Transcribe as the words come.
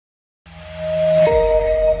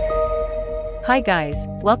Hi guys,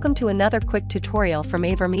 welcome to another quick tutorial from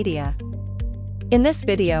VRR Media. In this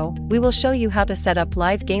video, we will show you how to set up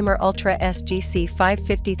live Gamer Ultra S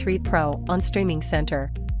GC553Pro on Streaming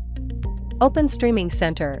Center. Open Streaming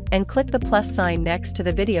Center and click the plus sign next to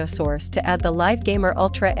the video source to add the live Gamer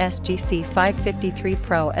Ultra S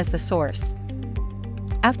GC553Pro as the source.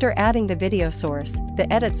 After adding the video source, the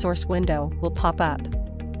Edit Source window will pop up.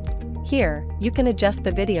 Here, you can adjust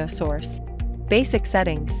the video source, basic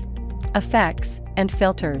settings, effects, and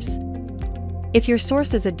filters. If your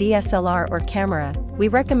source is a DSLR or camera, we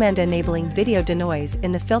recommend enabling Video Denoise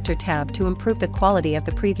in the Filter tab to improve the quality of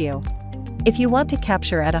the preview. If you want to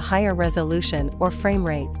capture at a higher resolution or frame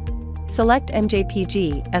rate, select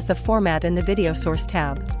MJPG as the format in the Video Source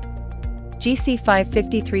tab.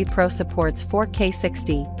 GC553Pro supports 4K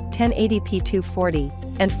 60, 1080p 240,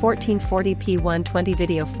 and 1440p 120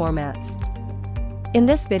 video formats. In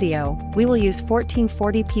this video, we will use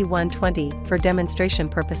 1440p 120 for demonstration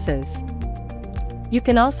purposes. You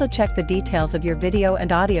can also check the details of your video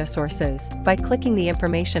and audio sources by clicking the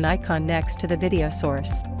information icon next to the video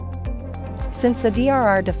source. Since the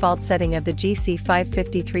VRR default setting of the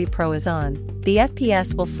GC553Pro is on, the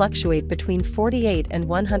FPS will fluctuate between 48 and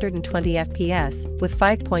 120 FPS with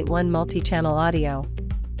 5.1 multi-channel audio.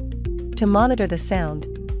 To monitor the sound,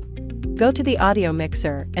 go to the audio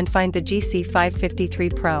mixer and find the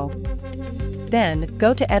GC553Pro. Then,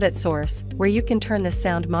 go to Edit Source, where you can turn the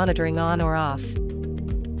sound monitoring on or off.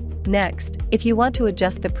 Next, if you want to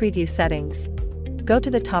adjust the preview settings, go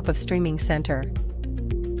to the top of Streaming Center.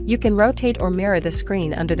 You can rotate or mirror the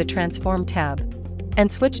screen under the Transform tab,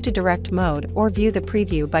 and switch to Direct Mode or view the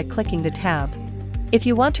preview by clicking the tab. If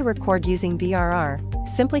you want to record using VRR,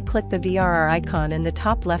 simply click the VRR icon in the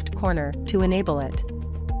top left corner to enable it.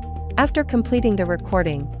 After completing the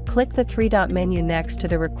recording, click the three-dot menu next to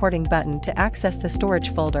the recording button to access the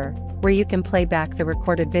storage folder, where you can play back the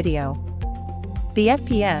recorded video. The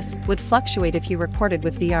FPS would fluctuate if you recorded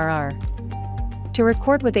with VRR. To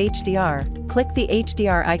record with HDR, click the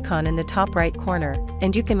HDR icon in the top right corner,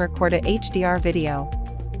 and you can record a HDR video.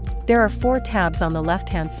 There are 4 tabs on the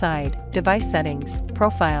left-hand side: Device Settings,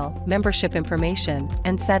 Profile, Membership Information,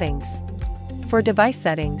 and Settings. For device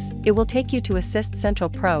settings, it will take you to Assist Central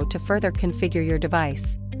Pro to further configure your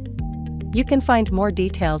device. You can find more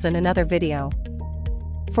details in another video.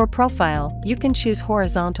 For profile, you can choose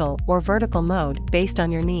horizontal or vertical mode based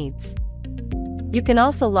on your needs. You can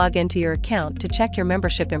also log into your account to check your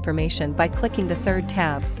membership information by clicking the third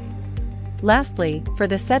tab. Lastly, for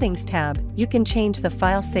the Settings tab, you can change the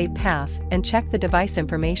file save path and check the device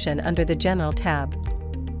information under the General tab.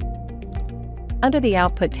 Under the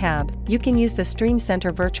Output tab, you can use the Stream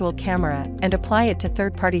Center virtual camera and apply it to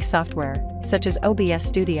third-party software, such as OBS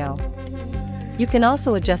Studio. You can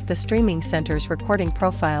also adjust the Streaming Center's recording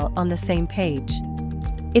profile on the same page.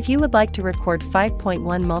 If you would like to record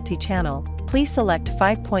 5.1 multi-channel, please select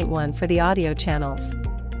 5.1 for the audio channels.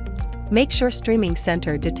 Make sure Streaming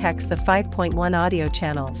Center detects the 5.1 audio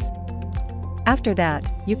channels. After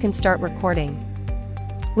that, you can start recording.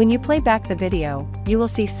 When you play back the video, you will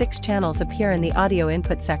see 6 channels appear in the audio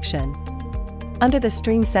input section. Under the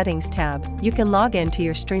Stream Settings tab, you can log in to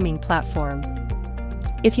your streaming platform.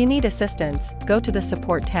 If you need assistance, go to the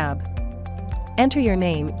Support tab. Enter your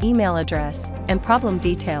name, email address, and problem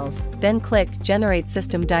details, then click Generate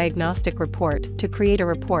System Diagnostic Report to create a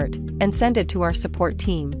report and send it to our support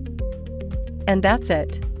team. And that's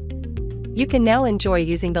it. You can now enjoy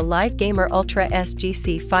using the live Gamer Ultra S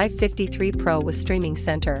GC553Pro with Streaming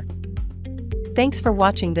Center. Thanks for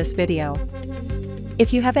watching this video.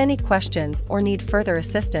 If you have any questions or need further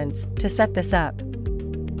assistance to set this up,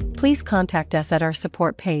 please contact us at our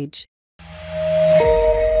support page.